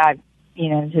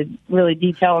to really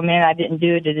detail them in, I didn't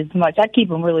do it as much. I keep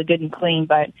them really good and clean,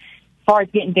 but as far as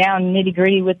getting down nitty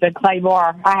gritty with the clay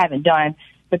bar, I haven't done.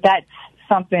 But that's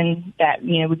something that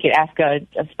we could ask a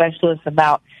specialist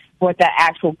about, what that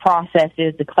actual process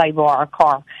is, the clay bar or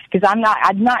car. Because I'm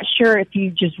not sure if you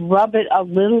just rub it a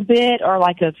little bit or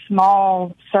like a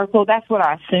small circle. That's what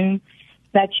I assume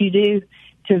that you do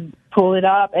to pull it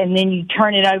up, and then you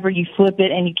turn it over, you flip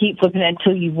it, and you keep flipping it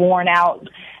until you've worn out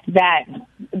that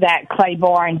clay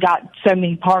bar and got so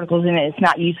many particles in it it's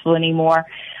not useful anymore.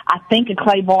 I think a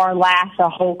clay bar lasts a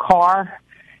whole car,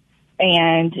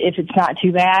 and if it's not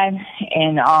too bad,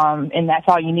 and that's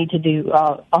all you need to do,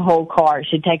 a whole car. It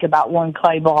should take about one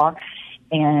clay bar,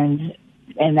 and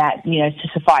that to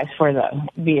suffice for the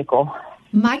vehicle.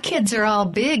 My kids are all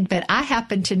big, but I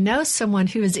happen to know someone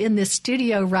who is in this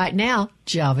studio right now,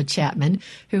 Java Chapman,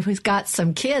 who has got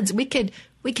some kids. We could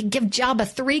give Java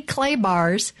 3 clay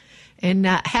bars and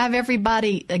have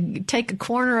everybody take a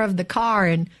corner of the car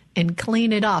and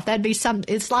clean it off. That'd be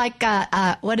something. It's like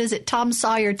what is it? Tom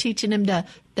Sawyer teaching him to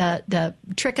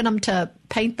tricking them to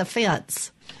paint the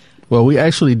fence. Well, we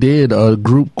actually did a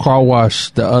group car wash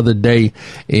the other day,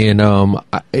 and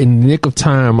in the nick of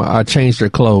time, I changed their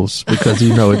clothes because,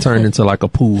 it turned into like a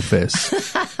pool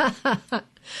fest.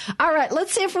 All right,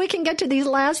 let's see if we can get to these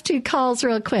last 2 calls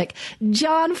real quick.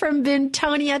 John from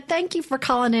Bentonia, thank you for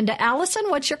calling into Allison.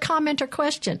 What's your comment or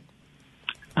question?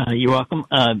 You're welcome.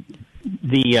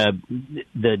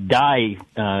 The dye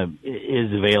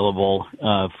is available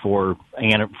for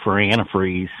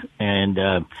antifreeze,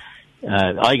 and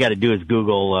all you got to do is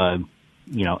Google,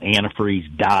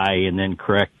 antifreeze dye, and then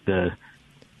correct the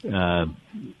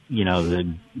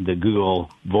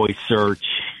Google voice search,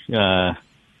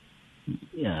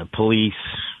 police,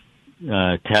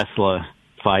 Tesla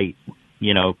fight,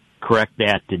 correct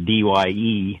that to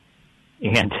DYE,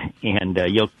 and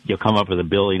you'll come up with a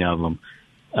billion of them.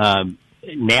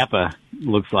 Napa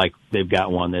looks like they've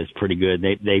got one that's pretty good.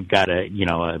 They've got a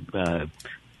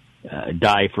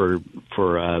dye for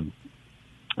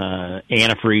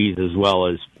antifreeze as well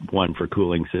as one for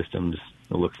cooling systems.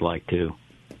 It looks like too.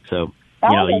 So you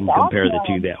can compare the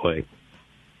two that way.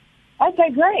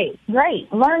 Okay, great.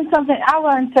 Learn something. I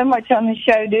learned so much on the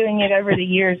show doing it over the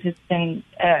years. It's been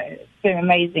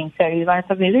amazing. So you learn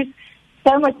something. There's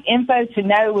so much info to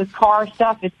know with car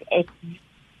stuff.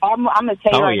 I'm going to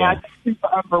tell you now, it's super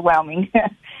overwhelming.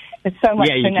 It's so much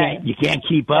to know. You can't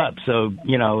keep up. So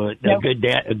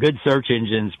a good search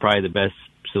engine is probably the best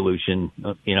solution.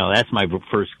 That's my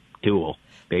first tool,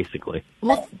 basically.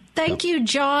 Well, thank you,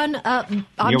 John.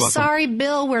 I'm sorry,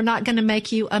 Bill, we're not going to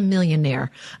make you a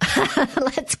millionaire.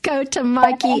 Let's go to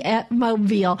Mikey at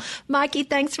Mobile. Mikey,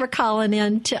 thanks for calling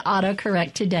in to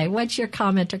AutoCorrect today. What's your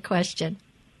comment or question?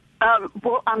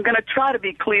 Well, I'm going to try to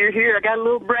be clear here. I got a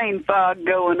little brain fog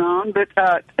going on, but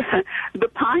the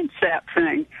pine sap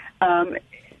thing. I'm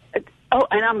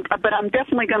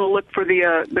definitely going to look for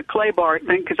the clay bar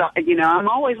thing because I'm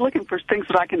always looking for things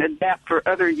that I can adapt for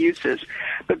other uses.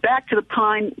 But back to the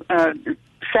pine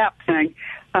sap thing,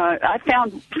 I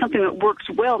found something that works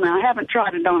well now. I haven't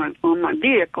tried it on my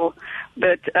vehicle,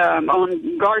 but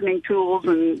on gardening tools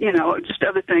and, just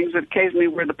other things that occasionally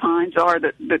where the pines are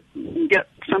that get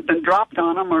something dropped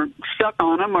on them or stuck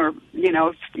on them, or,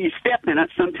 you step in it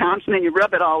sometimes and then you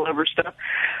rub it all over stuff.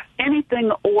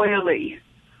 Anything oily.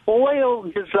 Oil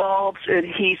dissolves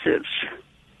adhesives.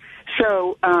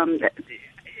 So,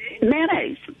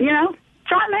 mayonnaise,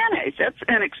 try mayonnaise. That's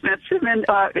inexpensive, and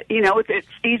it's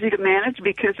easy to manage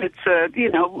because it's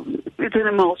it's an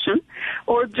emulsion.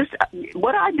 Or just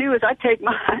what I do is I take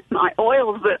my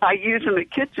oils that I use in the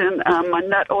kitchen, my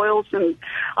nut oils and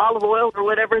olive oil or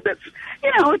whatever. That's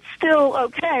it's still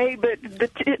okay, but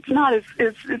it's not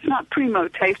it's not primo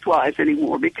taste wise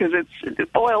anymore because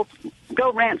oils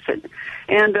go rancid,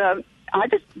 and I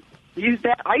just use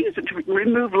that. I use it to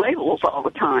remove labels all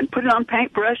the time. Put it on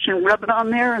paintbrush and rub it on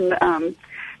there, and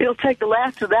it'll take the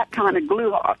last of that kind of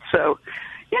glue off. So,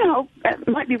 it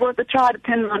might be worth a try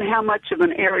depending on how much of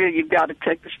an area you've got to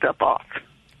take the stuff off.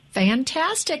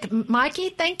 Fantastic. Mikey,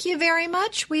 thank you very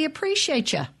much. We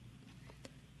appreciate you.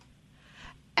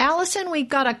 Allison, we've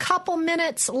got a couple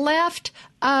minutes left.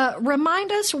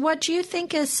 Remind us what you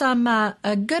think is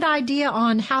a good idea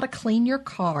on how to clean your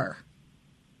car.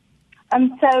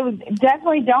 So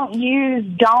definitely don't use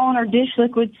Dawn or dish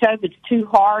liquid soap. It's too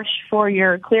harsh for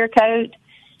your clear coat.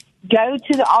 Go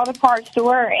to the auto parts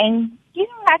store, and you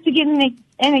don't have to get an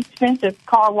inexpensive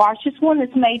car wash. Just one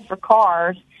that's made for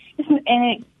cars.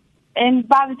 And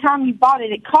by the time you bought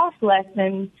it, it costs less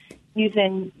than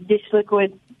using dish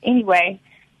liquid anyway.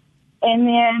 And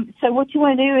then, so what you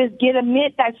want to do is get a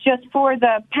mitt that's just for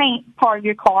the paint part of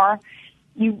your car.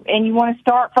 You want to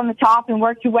start from the top and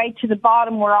work your way to the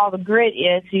bottom where all the grit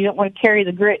is. So you don't want to carry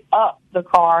the grit up the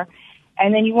car.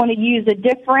 And then you want to use a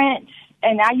different,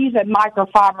 and I use a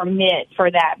microfiber mitt for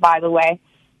that, by the way,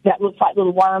 that looks like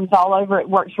little worms all over it.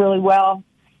 Works really well.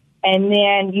 And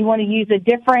then you want to use a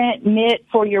different mitt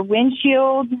for your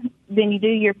windshield than you do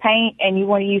your paint, and you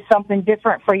want to use something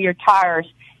different for your tires.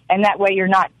 And that way you're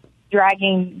not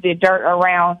dragging the dirt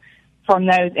around from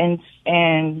those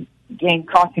and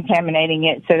cross-contaminating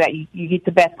it so that you get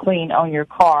the best clean on your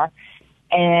car.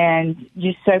 And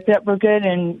just soak it up real good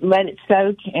and let it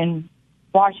soak and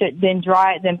wash it, then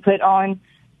dry it, then put on.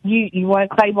 You want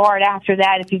to clay bar it after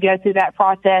that if you go through that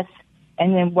process,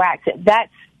 and then wax it.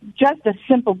 That's just a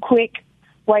simple, quick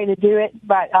way to do it,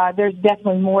 but there's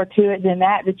definitely more to it than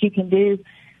that you can do.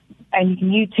 And you can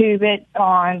YouTube it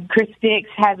on. Chris Dix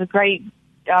has a great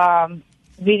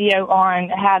video on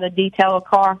how to detail a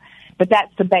car. But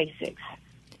that's the basics.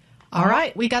 All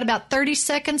right. We got about 30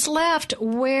 seconds left.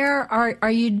 Where are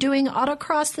you doing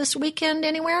autocross this weekend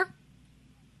anywhere?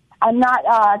 I'm not.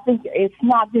 I think it's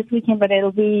not this weekend, but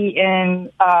it'll be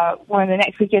in one of the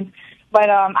next weekends. But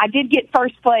I did get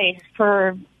first place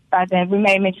for, I think we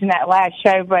may have mentioned that last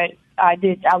show, but I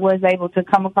was able to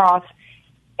come across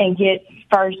and get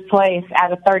first place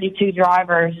out of 32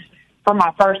 drivers for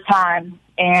my first time.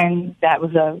 And that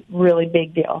was a really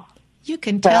big deal. You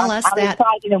can tell us that. I'm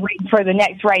excited and waiting for the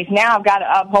next race. Now I've got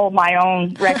to uphold my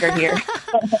own record here.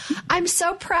 I'm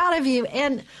so proud of you.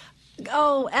 And,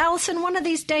 Allison, one of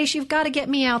these days you've got to get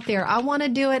me out there. I want to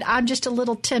do it. I'm just a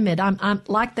little timid. I'm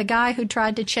like the guy who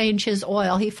tried to change his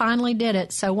oil. He finally did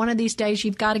it. So one of these days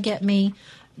you've got to get me,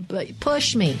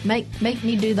 push me, make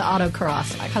me do the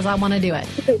autocross because I want to do it.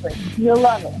 You'll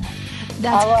love it.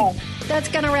 That's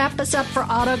going to wrap us up for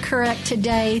AutoCorrect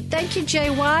today. Thank you, Jay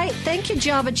White. Thank you,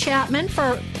 Java Chapman,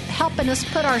 for helping us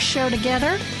put our show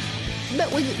together.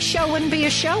 But the show wouldn't be a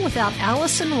show without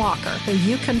Allison Walker, who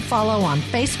you can follow on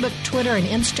Facebook, Twitter, and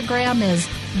Instagram as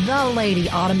The Lady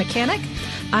Auto Mechanic.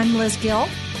 I'm Liz Gill.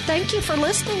 Thank you for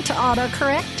listening to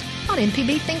AutoCorrect on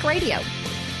MPB Think Radio.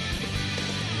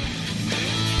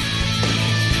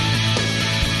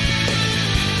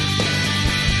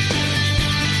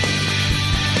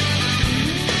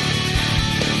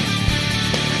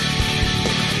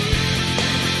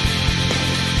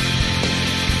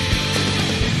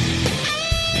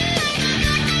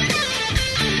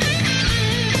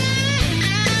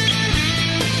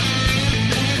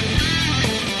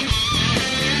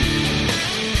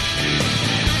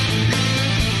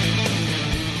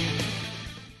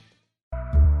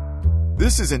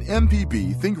 This is an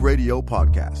MPB Think Radio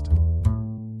podcast.